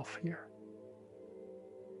yourself here.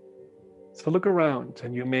 So look around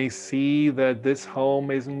and you may see that this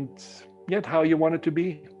home isn't yet how you want it to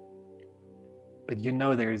be. But you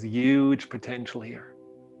know there's huge potential here.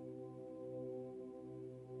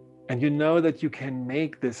 And you know that you can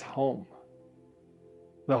make this home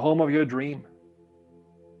the home of your dream.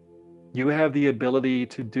 You have the ability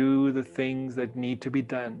to do the things that need to be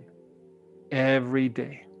done every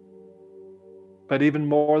day. But even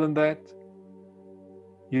more than that,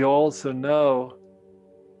 you also know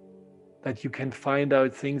that you can find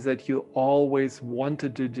out things that you always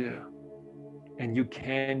wanted to do, and you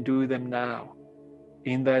can do them now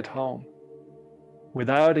in that home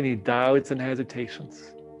without any doubts and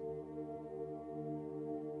hesitations.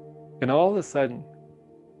 And all of a sudden,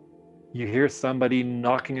 you hear somebody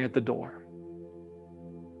knocking at the door.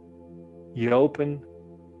 You open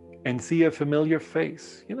and see a familiar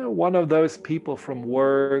face. You know, one of those people from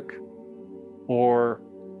work, or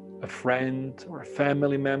a friend or a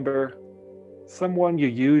family member, someone you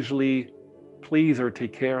usually please or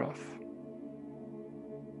take care of.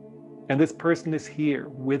 And this person is here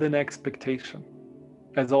with an expectation,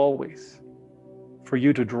 as always, for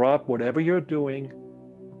you to drop whatever you're doing,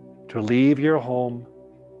 to leave your home,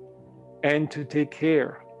 and to take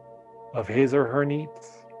care of his or her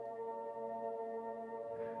needs.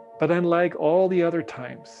 But unlike all the other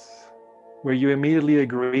times where you immediately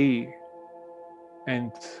agree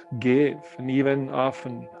and give, and even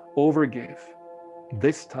often overgive,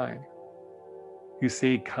 this time you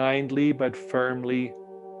say kindly but firmly,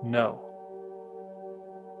 no.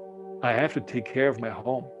 I have to take care of my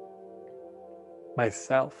home,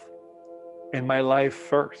 myself, and my life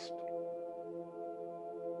first.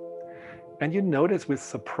 And you notice with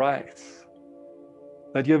surprise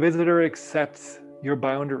that your visitor accepts your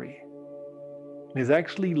boundary and is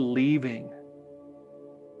actually leaving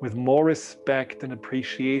with more respect and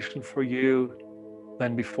appreciation for you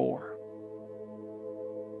than before.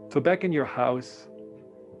 So back in your house,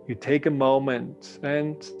 you take a moment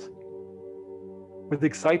and with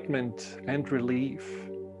excitement and relief,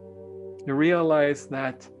 you realize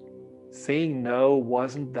that saying no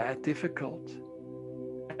wasn't that difficult.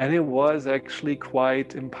 And it was actually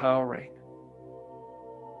quite empowering.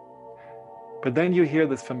 But then you hear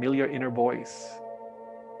this familiar inner voice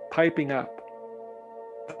piping up.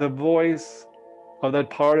 The voice of that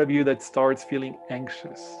part of you that starts feeling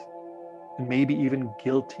anxious and maybe even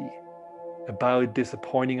guilty about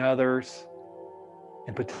disappointing others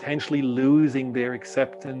and potentially losing their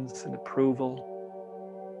acceptance and approval.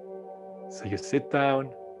 So you sit down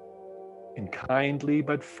and kindly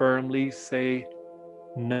but firmly say,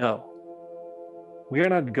 no, we are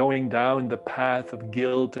not going down the path of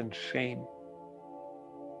guilt and shame.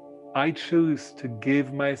 I choose to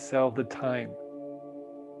give myself the time,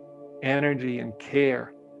 energy, and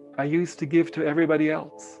care I used to give to everybody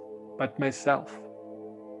else but myself.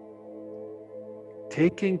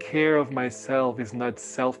 Taking care of myself is not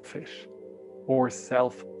selfish or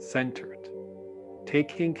self-centered.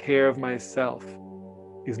 Taking care of myself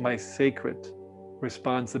is my sacred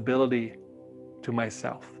responsibility to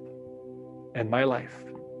myself and my life.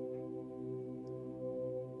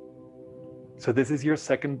 So this is your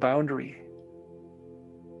second boundary,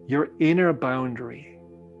 your inner boundary,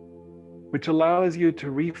 which allows you to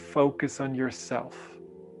refocus on yourself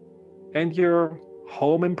and your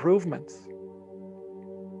home improvements.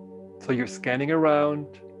 So you're scanning around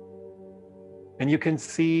and you can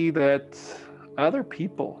see that other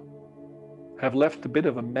people have left a bit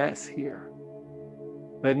of a mess here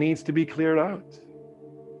that needs to be cleared out.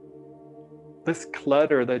 This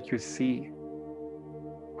clutter that you see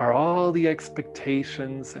are all the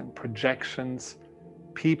expectations and projections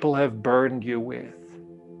people have burdened you with.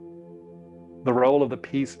 The role of the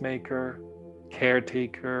peacemaker,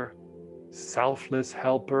 caretaker, selfless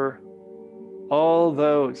helper, all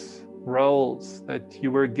those roles that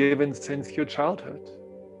you were given since your childhood.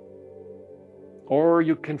 Or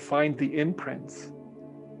you can find the imprints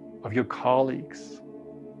of your colleagues,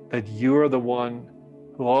 that you're the one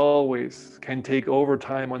who always can take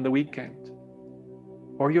overtime on the weekend.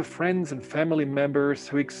 Or your friends and family members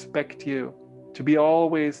who expect you to be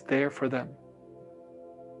always there for them,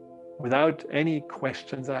 without any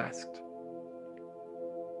questions asked.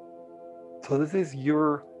 So this is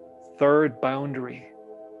your third boundary,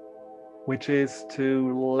 which is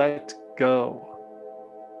to let go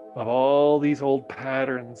of all these old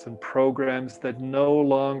patterns and programs that no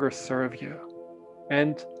longer serve you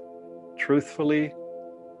and, truthfully,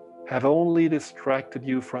 have only distracted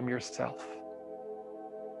you from yourself.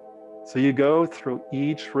 So you go through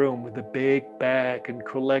each room with a big bag and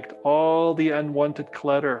collect all the unwanted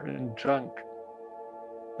clutter and junk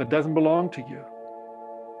that doesn't belong to you.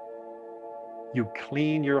 You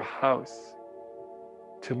clean your house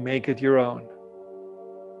to make it your own.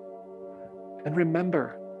 And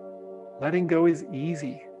remember, letting go is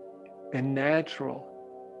easy and natural,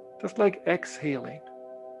 just like exhaling.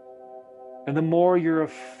 And the more you're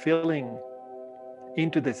filling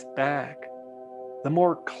into this bag, the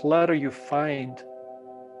more clutter you find,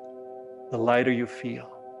 the lighter you feel.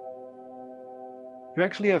 You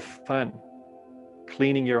actually have fun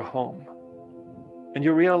cleaning your home. And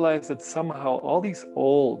you realize that somehow all these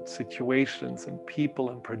old situations and people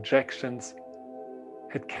and projections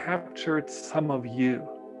had captured some of you,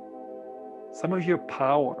 some of your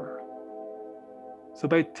power. So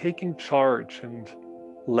by taking charge and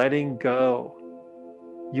letting go,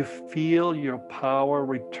 you feel your power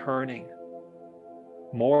returning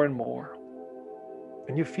more and more.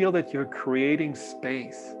 And you feel that you're creating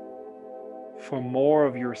space for more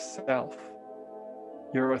of yourself,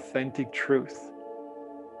 your authentic truth,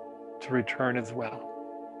 to return as well.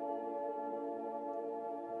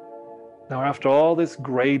 Now, after all this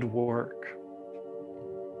great work,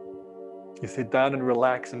 you sit down and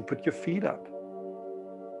relax and put your feet up.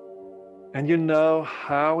 And you know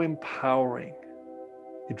how empowering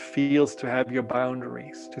it feels to have your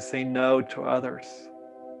boundaries, to say no to others,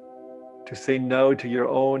 to say no to your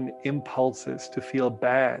own impulses, to feel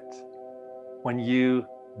bad when you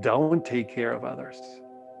don't take care of others.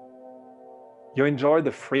 You enjoy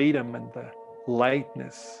the freedom and the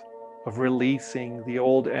lightness of releasing the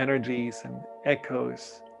old energies and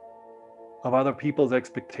echoes of other people's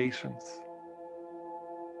expectations.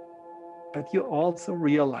 But you also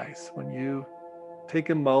realize when you take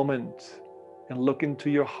a moment and look into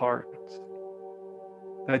your heart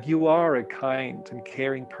that you are a kind and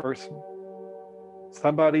caring person,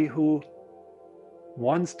 somebody who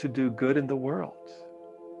wants to do good in the world.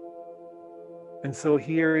 And so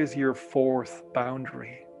here is your fourth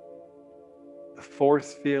boundary, the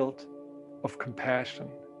force field of compassion.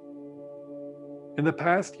 In the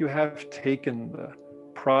past, you have taken the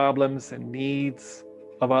problems and needs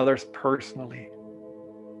of others personally.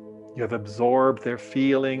 You have absorbed their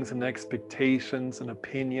feelings and expectations and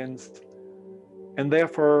opinions, and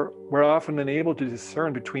therefore were often unable to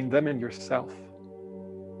discern between them and yourself.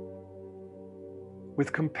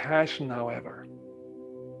 With compassion, however,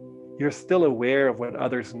 you're still aware of what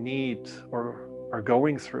others need or are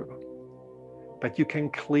going through, but you can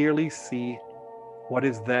clearly see what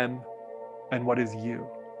is them and what is you.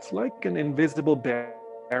 It's like an invisible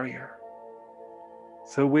barrier.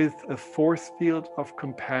 So with a force field of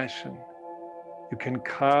compassion, you can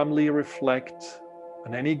calmly reflect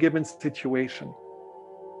on any given situation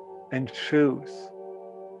and choose,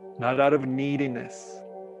 not out of neediness,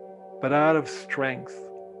 but out of strength,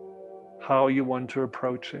 how you want to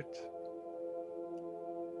approach it.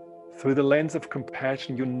 Through the lens of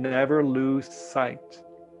compassion, you never lose sight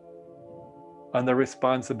on the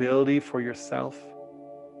responsibility for yourself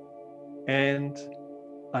and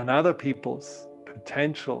on other people's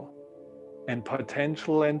potential and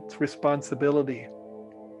responsibility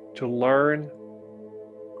to learn,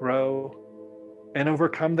 grow, and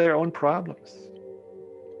overcome their own problems.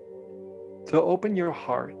 So open your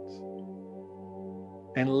heart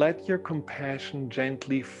and let your compassion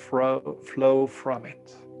gently flow from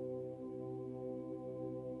it.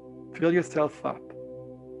 Fill yourself up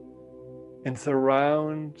and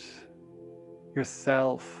surround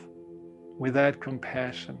yourself with that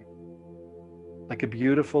compassion like a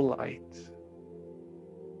beautiful light.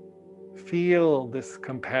 Feel this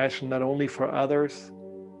compassion not only for others,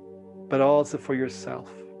 but also for yourself.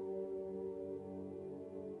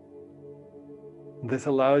 This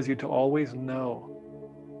allows you to always know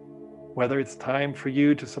whether it's time for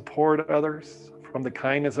you to support others from the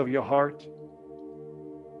kindness of your heart,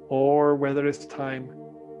 or whether it's time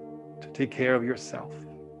to take care of yourself.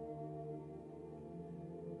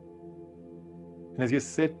 And as you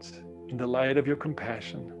sit in the light of your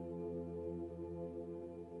compassion,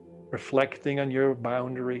 reflecting on your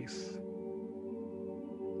boundaries,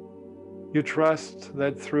 you trust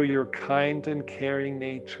that through your kind and caring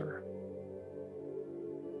nature,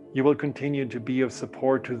 you will continue to be of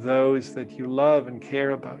support to those that you love and care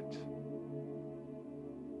about.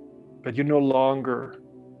 But you no longer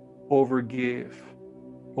overgive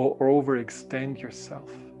or overextend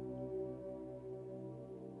yourself.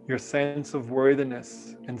 Your sense of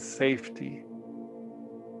worthiness and safety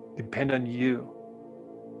depend on you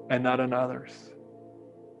and not on others.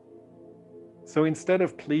 So instead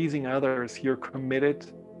of pleasing others, you're committed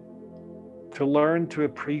to learn to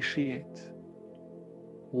appreciate,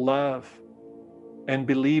 love, and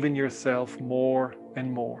believe in yourself more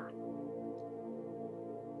and more.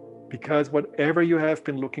 Because whatever you have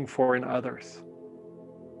been looking for in others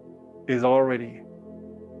is already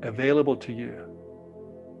available to you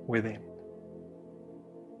within.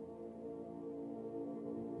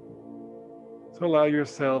 So allow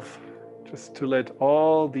yourself just to let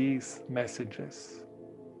all these messages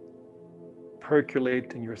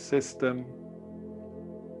percolate in your system,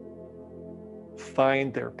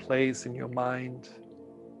 find their place in your mind.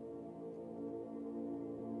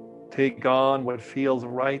 Take on what feels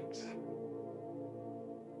right.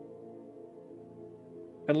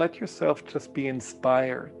 And let yourself just be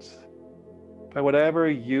inspired by whatever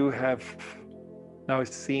you have now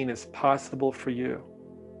seen as possible for you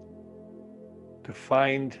to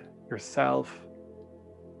find yourself,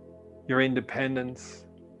 your independence,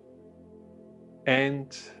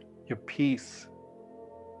 and your peace,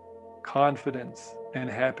 confidence, and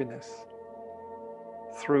happiness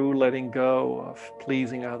through letting go of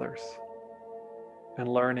pleasing others and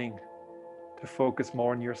learning to focus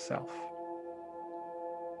more on yourself.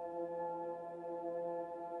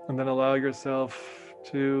 And then allow yourself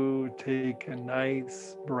to take a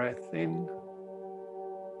nice breath in.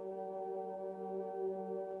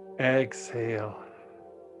 Exhale.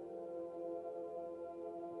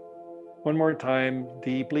 One more time,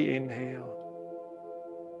 deeply inhale.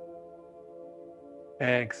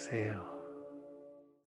 Exhale.